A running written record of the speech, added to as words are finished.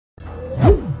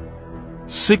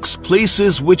6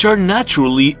 places which are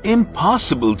naturally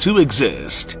impossible to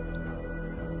exist.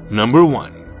 Number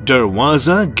 1.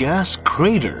 Darwaza Gas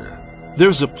Crater.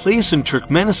 There's a place in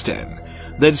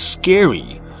Turkmenistan that's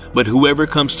scary, but whoever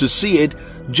comes to see it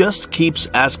just keeps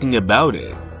asking about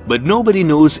it. But nobody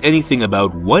knows anything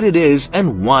about what it is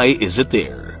and why is it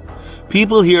there.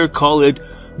 People here call it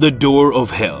the Door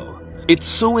of Hell. It's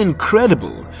so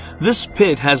incredible. This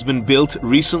pit has been built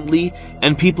recently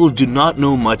and people do not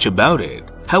know much about it.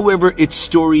 However, its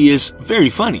story is very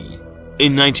funny.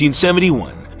 In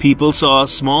 1971, people saw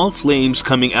small flames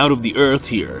coming out of the earth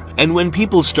here, and when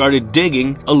people started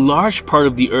digging, a large part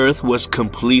of the earth was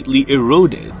completely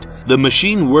eroded. The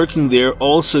machine working there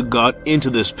also got into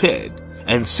this pit,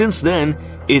 and since then,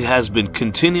 it has been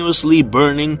continuously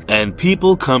burning and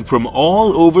people come from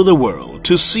all over the world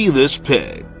to see this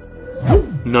pit.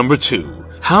 Number 2.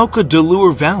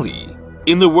 Hauka Valley.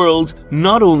 In the world,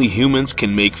 not only humans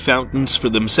can make fountains for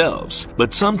themselves,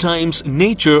 but sometimes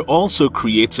nature also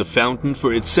creates a fountain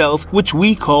for itself, which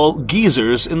we call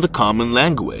geysers in the common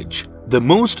language. The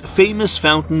most famous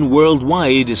fountain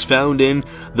worldwide is found in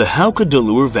the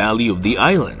Hauka Valley of the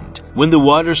island. When the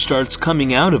water starts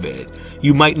coming out of it,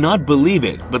 you might not believe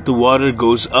it, but the water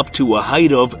goes up to a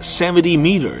height of 70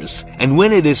 meters. And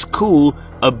when it is cool,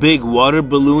 a big water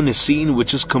balloon is seen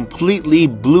which is completely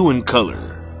blue in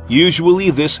color.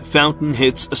 Usually this fountain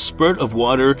hits a spurt of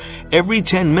water every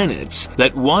 10 minutes.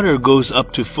 That water goes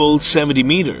up to full 70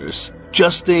 meters.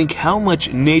 Just think how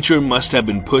much nature must have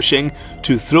been pushing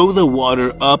to throw the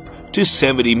water up to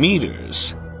 70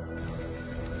 meters.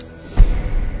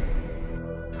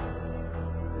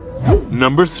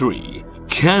 Number 3.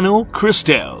 Cano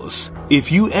Cristales.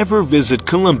 If you ever visit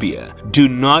Colombia, do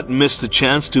not miss the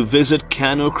chance to visit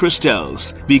Cano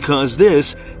Cristales because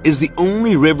this is the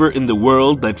only river in the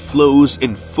world that flows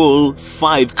in full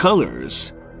 5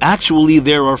 colors. Actually,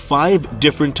 there are 5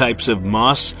 different types of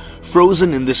moss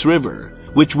frozen in this river,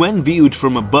 which when viewed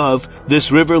from above,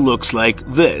 this river looks like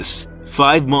this.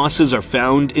 5 mosses are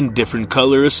found in different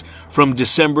colors from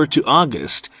December to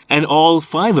August, and all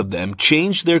 5 of them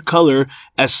change their color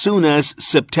as soon as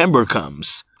September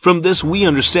comes. From this we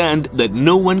understand that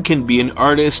no one can be an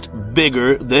artist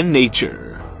bigger than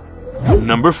nature.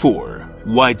 Number 4.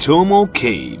 Waitomo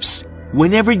Caves.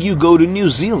 Whenever you go to New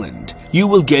Zealand, you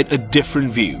will get a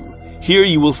different view. Here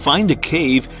you will find a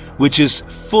cave which is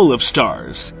full of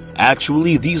stars.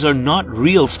 Actually, these are not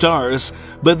real stars,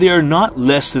 but they are not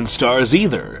less than stars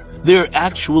either. They are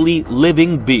actually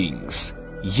living beings.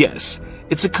 Yes,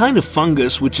 it's a kind of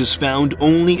fungus which is found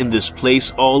only in this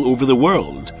place all over the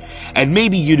world. And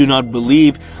maybe you do not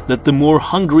believe that the more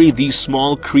hungry these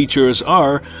small creatures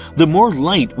are, the more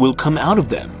light will come out of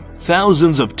them.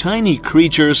 Thousands of tiny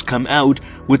creatures come out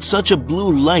with such a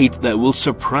blue light that will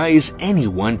surprise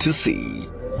anyone to see.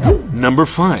 Number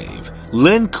 5.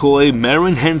 Lencoy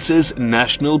Maranhenses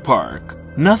National Park.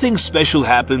 Nothing special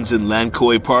happens in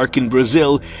Lencoy Park in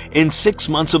Brazil in 6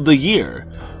 months of the year.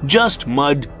 Just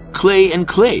mud, clay and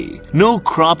clay. No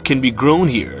crop can be grown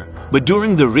here. But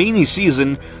during the rainy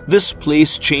season, this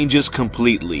place changes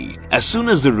completely. As soon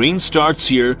as the rain starts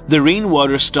here, the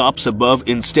rainwater stops above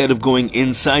instead of going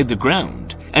inside the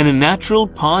ground, and a natural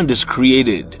pond is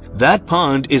created. That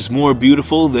pond is more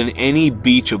beautiful than any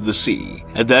beach of the sea.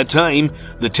 At that time,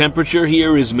 the temperature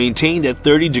here is maintained at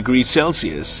 30 degrees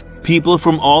Celsius. People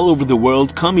from all over the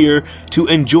world come here to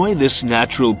enjoy this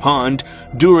natural pond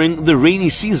during the rainy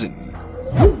season.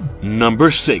 Number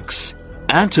 6.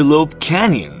 Antelope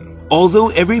Canyon. Although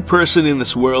every person in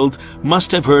this world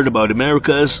must have heard about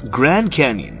America's Grand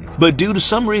Canyon, but due to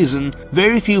some reason,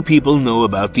 very few people know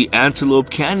about the Antelope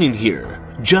Canyon here.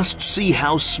 Just see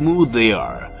how smooth they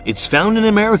are. It's found in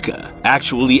America.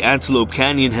 Actually, Antelope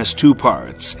Canyon has 2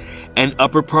 parts, an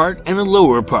upper part and a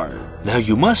lower part. Now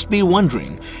you must be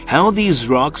wondering how these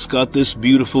rocks got this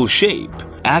beautiful shape.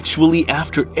 Actually,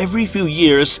 after every few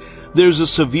years, there's a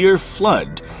severe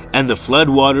flood, and the flood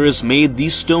waters made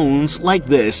these stones like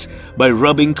this by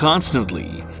rubbing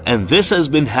constantly. And this has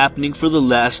been happening for the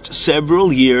last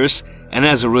several years, and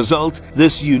as a result,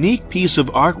 this unique piece of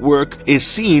artwork is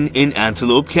seen in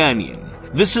Antelope Canyon.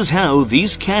 This is how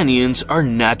these canyons are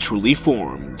naturally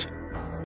formed.